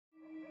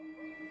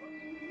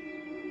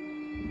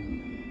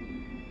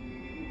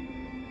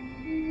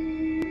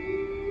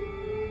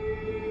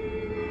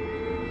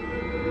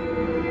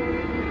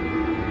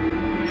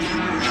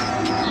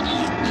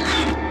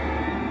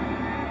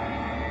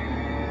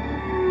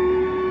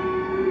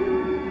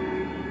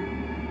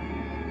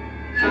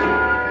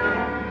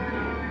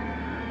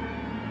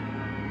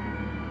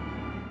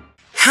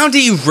How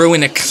do you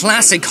ruin a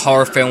classic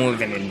horror film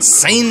with an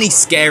insanely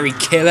scary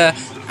killer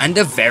and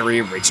a very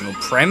original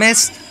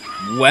premise?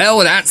 Well,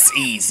 that's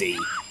easy.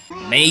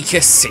 Make a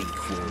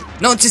sequel.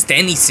 Not just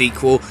any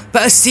sequel,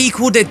 but a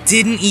sequel that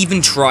didn't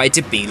even try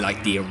to be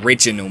like the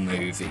original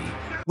movie.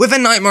 With A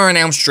Nightmare on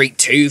Elm Street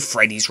 2,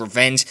 Freddy's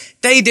Revenge,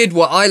 they did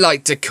what I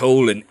like to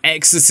call an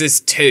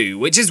Exorcist 2,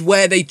 which is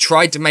where they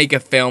tried to make a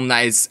film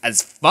that is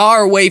as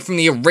far away from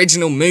the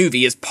original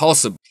movie as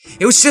possible.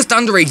 It was just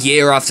under a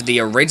year after the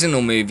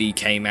original movie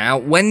came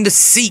out when the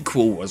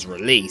sequel was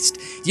released.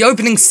 The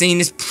opening scene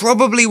is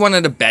probably one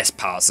of the best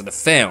parts of the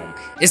film.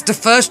 It's the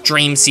first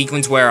dream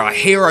sequence where our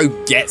hero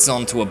gets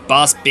onto a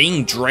bus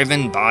being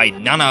driven by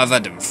none other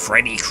than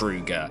Freddy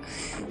Krueger.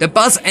 The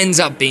bus ends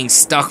up being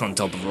stuck on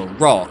top of a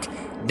rock.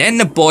 Then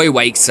the boy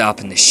wakes up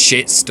and the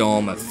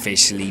shitstorm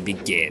officially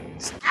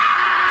begins.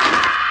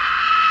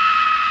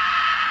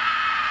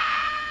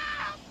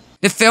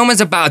 The film is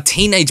about a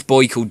teenage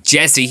boy called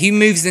Jesse who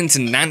moves into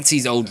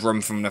Nancy's old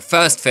room from the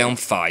first film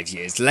 5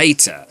 years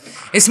later.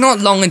 It's not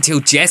long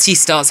until Jesse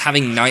starts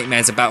having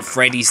nightmares about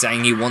Freddy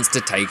saying he wants to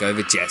take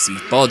over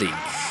Jesse's body.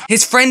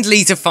 His friend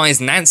Lisa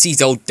finds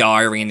Nancy's old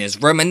diary in his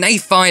room and they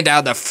find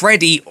out that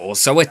Freddy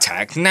also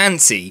attacked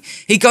Nancy.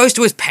 He goes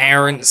to his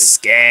parents,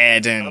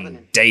 scared,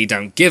 and they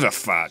don't give a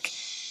fuck.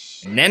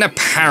 And then a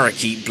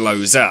parakeet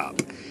blows up.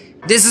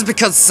 This is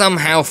because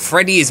somehow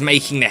Freddy is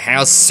making the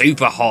house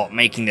super hot,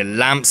 making the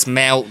lamps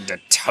melt, the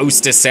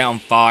toaster set on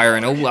fire,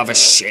 and all other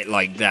shit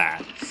like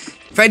that.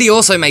 Freddy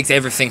also makes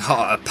everything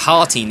hot at a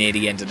party near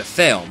the end of the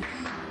film.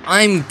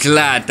 I'm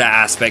glad that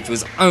aspect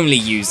was only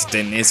used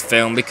in this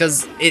film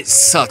because it's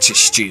such a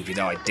stupid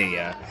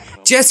idea.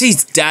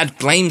 Jesse's dad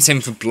blames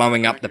him for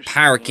blowing up the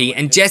parakeet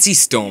and Jesse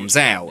storms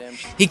out.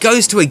 He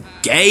goes to a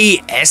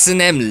gay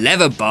S&M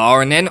leather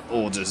bar and then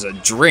orders a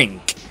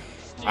drink.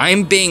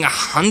 I'm being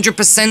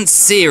 100%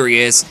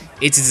 serious,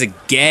 it is a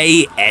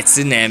gay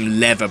S&M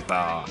leather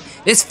bar.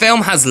 This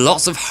film has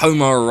lots of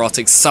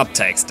homoerotic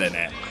subtext in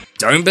it.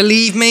 Don't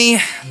believe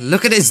me?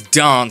 Look at this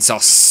dance our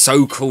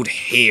so-called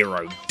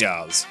hero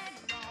does.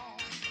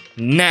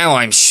 Now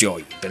I'm sure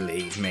you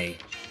believe me.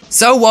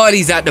 So while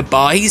he's at the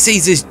bar, he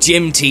sees his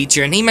gym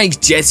teacher and he makes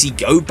Jesse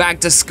go back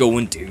to school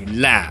and do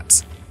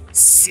laps.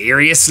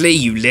 Seriously,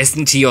 you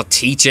listen to your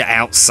teacher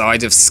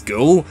outside of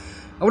school?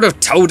 I would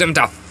have told him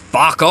to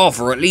fuck off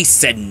or at least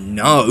said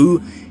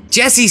no.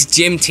 Jesse's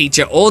gym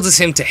teacher orders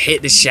him to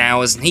hit the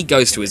showers and he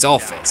goes to his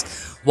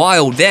office.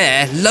 While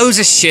there, loads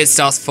of shit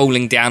starts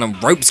falling down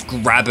and ropes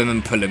grab him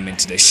and pull him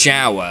into the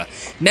shower.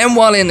 Then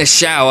while in the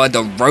shower,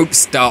 the ropes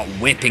start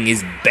whipping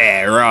his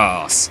bare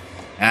ass,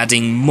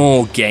 adding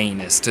more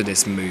gayness to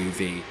this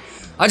movie.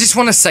 I just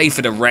want to say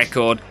for the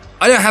record,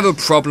 I don't have a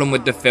problem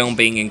with the film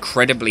being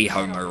incredibly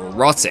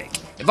homoerotic.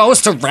 If I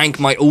was to rank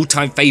my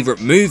all-time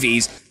favourite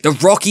movies, the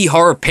Rocky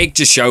Horror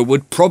Picture Show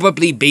would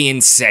probably be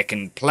in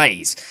second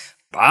place.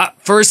 But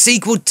for a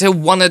sequel to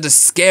one of the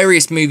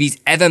scariest movies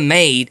ever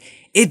made,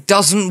 it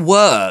doesn't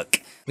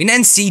work. We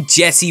then see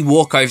Jesse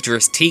walk over to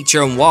his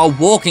teacher and while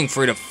walking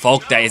through the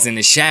fog that is in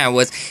the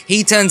showers,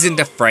 he turns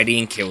into Freddy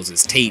and kills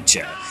his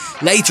teacher.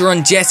 Later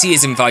on, Jesse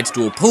is invited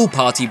to a pool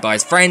party by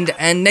his friend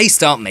and they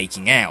start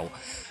making out.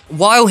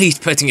 While he's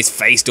putting his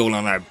face all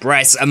on her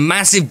breasts, a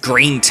massive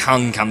green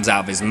tongue comes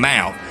out of his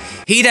mouth.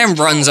 He then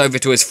runs over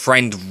to his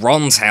friend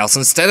Ron's house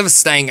instead of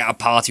staying at a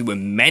party with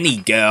many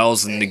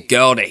girls and the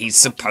girl that he's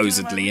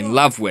supposedly in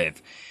love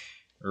with.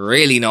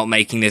 Really not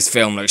making this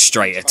film look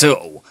straight at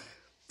all.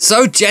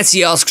 So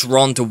Jesse asks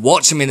Ron to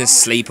watch him in his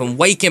sleep and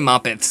wake him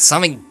up if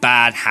something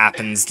bad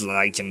happens,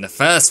 like in the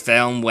first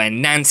film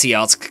when Nancy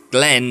asks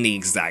Glenn the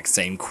exact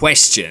same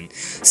question.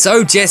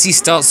 So Jesse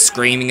starts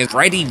screaming as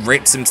Freddy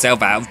rips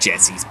himself out of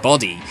Jesse's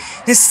body.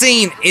 This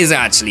scene is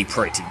actually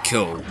pretty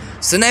cool.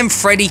 So then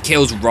Freddy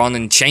kills Ron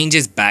and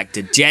changes back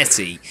to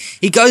Jesse.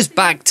 He goes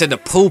back to the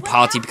pool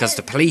party because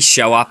the police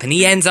show up and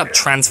he ends up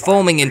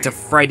transforming into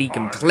Freddy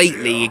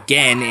completely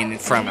again in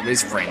front of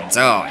his friend's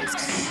eyes.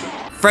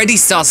 Freddy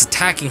starts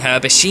attacking her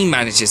but she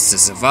manages to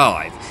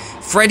survive.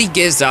 Freddy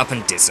gives up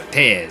and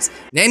disappears.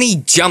 Then he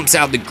jumps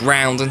out the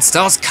ground and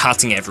starts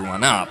cutting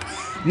everyone up.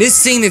 This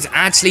scene is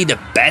actually the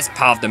best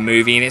part of the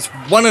movie and it's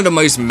one of the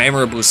most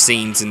memorable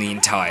scenes in the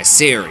entire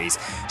series.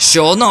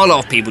 Sure, not a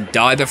lot of people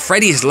die, but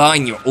Freddy's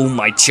line, "You're all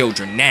my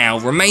children now,"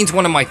 remains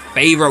one of my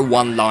favourite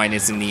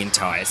one-liners in the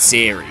entire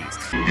series.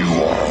 You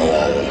are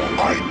all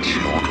my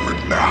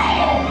children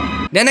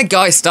now. Then a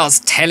guy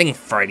starts telling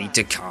Freddy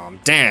to calm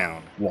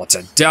down. What a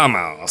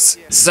dumbass.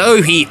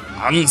 So he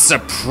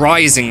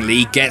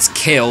unsurprisingly gets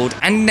killed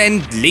and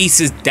then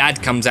Lisa's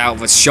dad comes out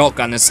with a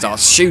shotgun and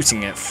starts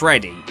shooting at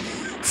Freddy.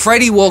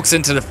 Freddy walks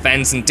into the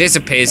fence and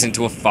disappears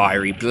into a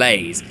fiery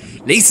blaze.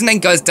 Lisa then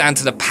goes down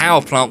to the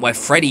power plant where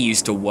Freddy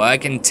used to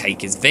work and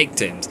take his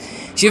victims.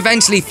 She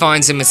eventually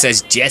finds him and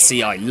says,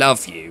 "Jesse, I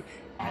love you."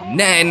 And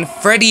then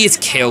Freddy is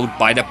killed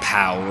by the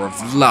power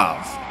of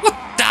love. What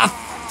the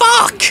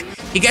fuck?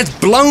 He gets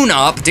blown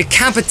up,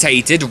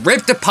 decapitated,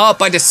 ripped apart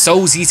by the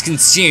souls he's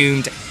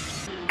consumed,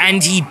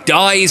 and he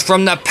dies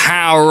from the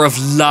power of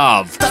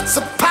love. That's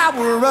the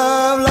power of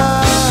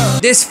love.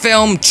 This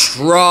film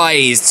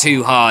tries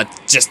too hard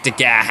just to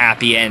get a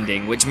happy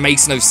ending, which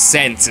makes no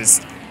sense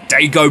as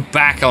they go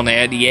back on it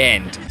at the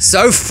end.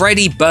 So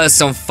Freddy bursts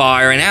on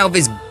fire and out of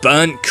his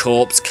burnt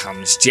corpse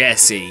comes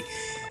Jesse.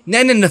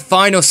 Then in the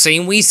final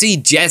scene, we see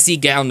Jesse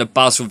get on the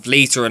bus with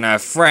Lisa and her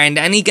friend,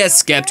 and he gets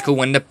skeptical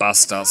when the bus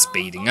starts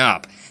speeding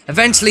up.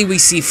 Eventually we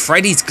see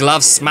Freddy's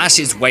glove smash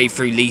its way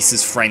through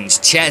Lisa's friend's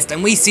chest,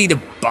 and we see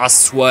the bus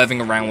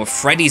swerving around with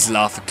Freddy's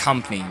laugh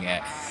accompanying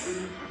it.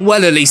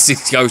 Well, at least it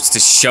goes to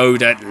show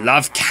that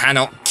love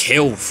cannot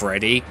kill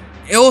Freddy.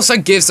 It also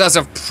gives us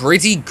a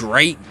pretty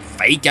great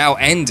fake out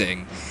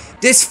ending.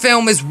 This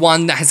film is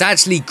one that has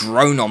actually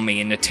grown on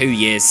me in the 2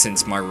 years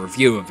since my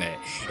review of it.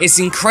 It's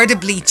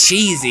incredibly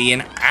cheesy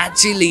and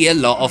actually a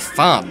lot of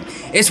fun.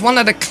 It's one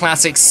of the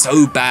classic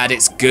so bad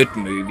it's good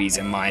movies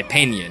in my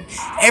opinion.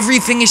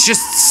 Everything is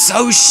just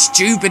so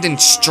stupid and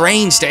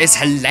strange that it's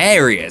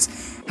hilarious.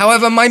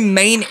 However, my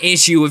main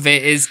issue with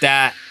it is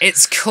that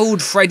it's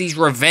called Freddy's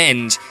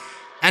Revenge,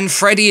 and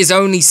Freddy is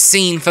only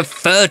seen for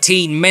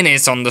 13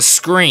 minutes on the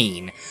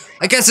screen.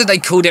 I guess if they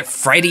called it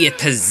Freddy It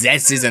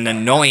Possesses an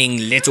Annoying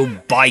Little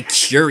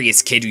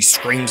Bi-Curious Kid Who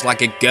Screams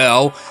Like a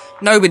Girl,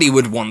 nobody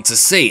would want to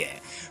see it.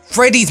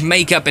 Freddy's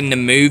makeup in the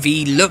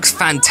movie looks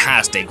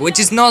fantastic, which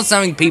is not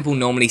something people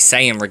normally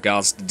say in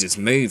regards to this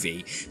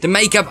movie. The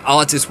makeup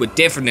artists were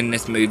different in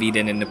this movie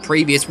than in the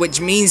previous,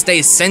 which means they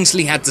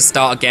essentially had to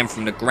start again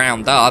from the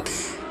ground up,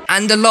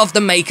 and a lot of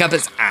the makeup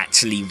is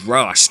actually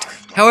rushed.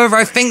 However,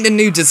 I think the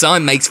new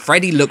design makes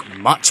Freddy look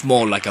much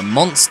more like a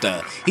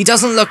monster. He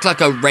doesn't look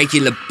like a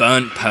regular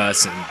burnt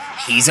person.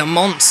 He's a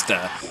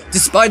monster.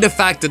 Despite the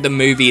fact that the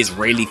movie is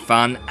really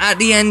fun, at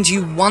the end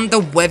you wonder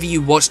whether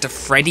you watched a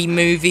Freddy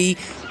movie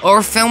or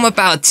a film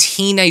about a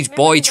teenage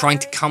boy trying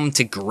to come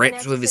to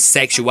grips with his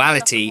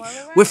sexuality,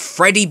 with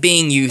Freddy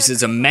being used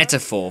as a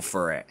metaphor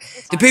for it.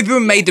 The people who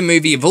made the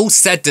movie have all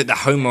said that the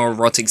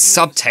homoerotic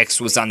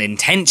subtext was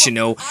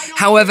unintentional,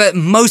 however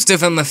most of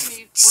them have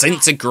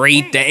since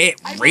agreed that it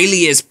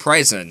really is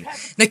present.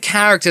 The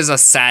characters are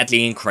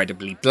sadly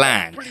incredibly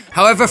bland.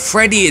 However,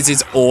 Freddy is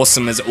as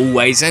awesome as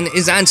always and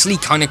is actually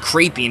kinda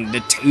creepy in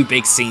the 2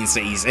 big scenes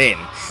that he's in.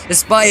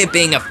 Despite it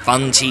being a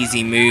fun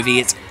cheesy movie,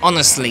 it's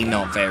honestly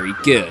not very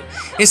good.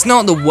 It's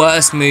not the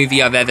worst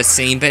movie I've ever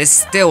seen, but it's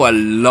still a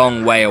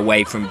long way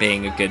away from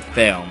being a good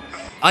film.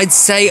 I'd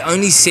say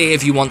only see it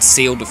if you want to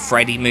see all the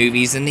Freddy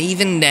movies, and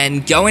even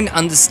then, go in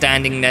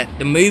understanding that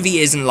the movie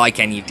isn't like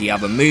any of the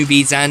other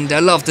movies, and a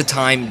lot of the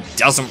time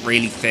doesn't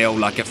really feel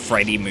like a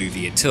Freddy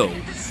movie at all.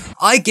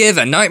 I give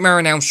A Nightmare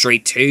on Elm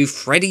Street 2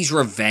 Freddy's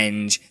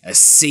Revenge a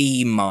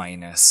C-.